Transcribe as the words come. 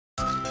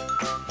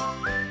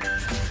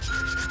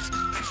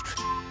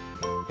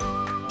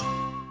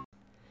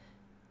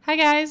Hi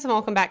guys, and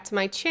welcome back to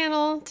my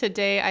channel.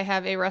 Today I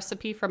have a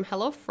recipe from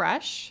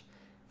HelloFresh.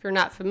 If you're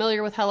not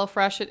familiar with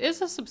HelloFresh, it is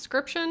a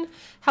subscription.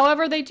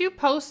 However, they do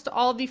post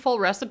all the full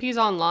recipes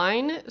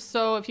online,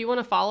 so if you want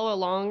to follow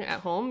along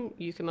at home,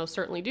 you can most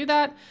certainly do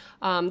that.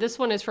 This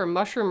one is for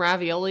mushroom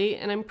ravioli,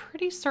 and I'm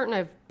pretty certain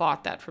I've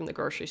bought that from the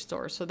grocery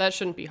store, so that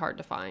shouldn't be hard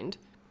to find.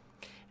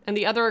 And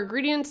the other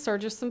ingredients are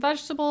just some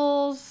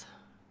vegetables,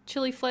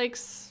 chili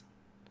flakes,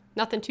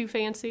 nothing too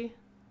fancy.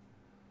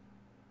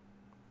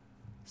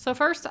 So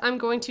first I'm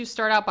going to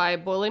start out by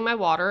boiling my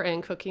water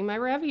and cooking my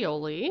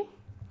ravioli.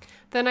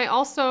 Then I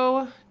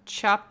also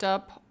chopped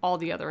up all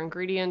the other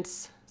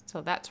ingredients,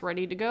 so that's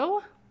ready to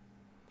go.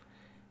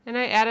 And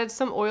I added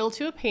some oil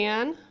to a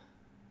pan,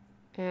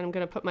 and I'm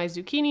going to put my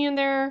zucchini in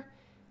there,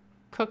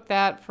 cook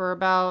that for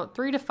about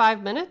 3 to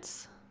 5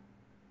 minutes.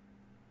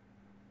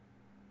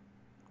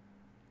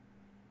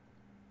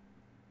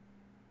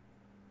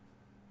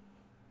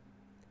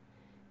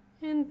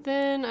 And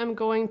then I'm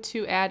going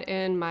to add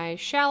in my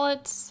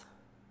shallots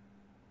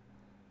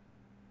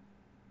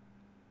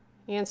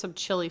and some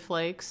chili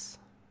flakes.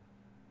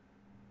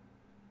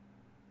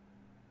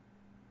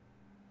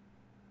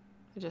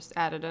 I just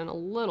added in a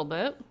little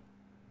bit.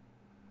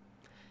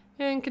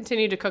 And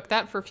continue to cook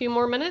that for a few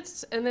more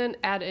minutes, and then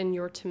add in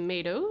your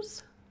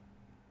tomatoes.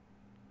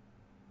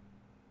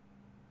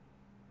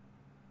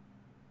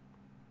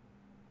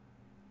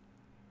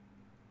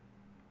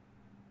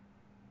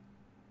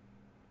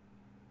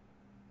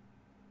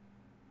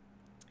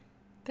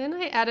 Then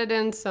I added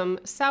in some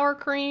sour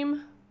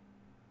cream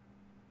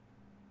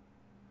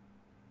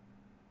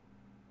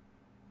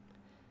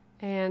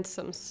and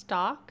some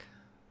stock.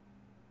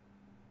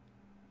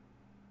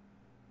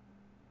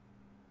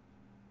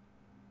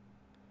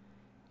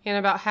 And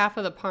about half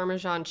of the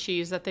Parmesan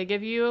cheese that they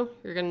give you.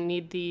 You're going to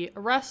need the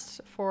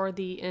rest for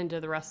the end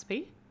of the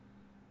recipe.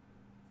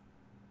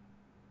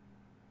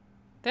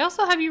 They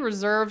also have you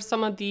reserve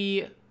some of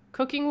the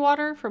cooking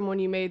water from when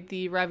you made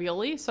the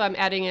ravioli, so I'm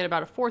adding in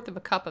about 1/4 of a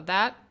cup of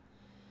that,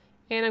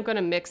 and I'm going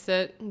to mix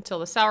it until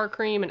the sour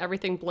cream and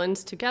everything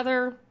blends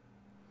together,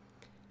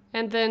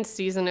 and then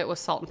season it with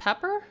salt and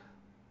pepper.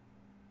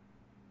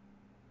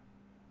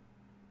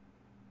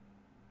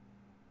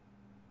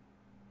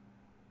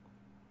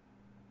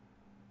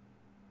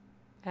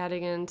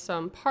 Adding in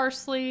some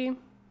parsley.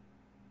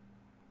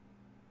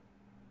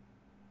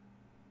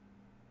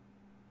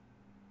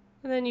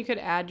 And then you could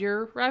add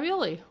your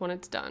ravioli when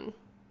it's done.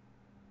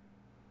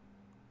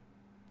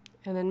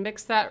 And then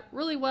mix that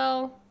really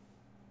well.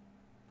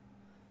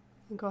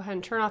 And go ahead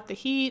and turn off the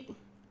heat.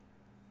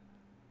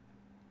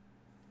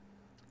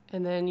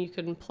 And then you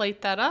can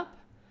plate that up.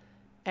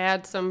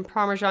 Add some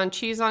Parmesan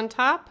cheese on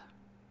top.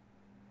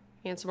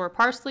 And some more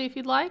parsley if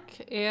you'd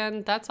like.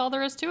 And that's all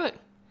there is to it.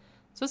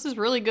 So this is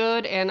really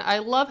good, and I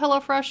love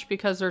HelloFresh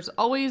because there's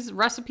always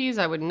recipes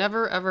I would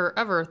never, ever,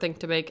 ever think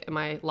to make in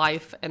my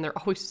life, and they're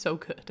always so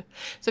good.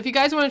 So if you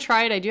guys want to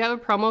try it, I do have a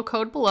promo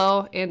code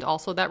below and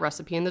also that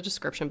recipe in the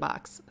description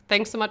box.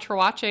 Thanks so much for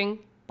watching.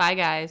 Bye,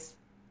 guys.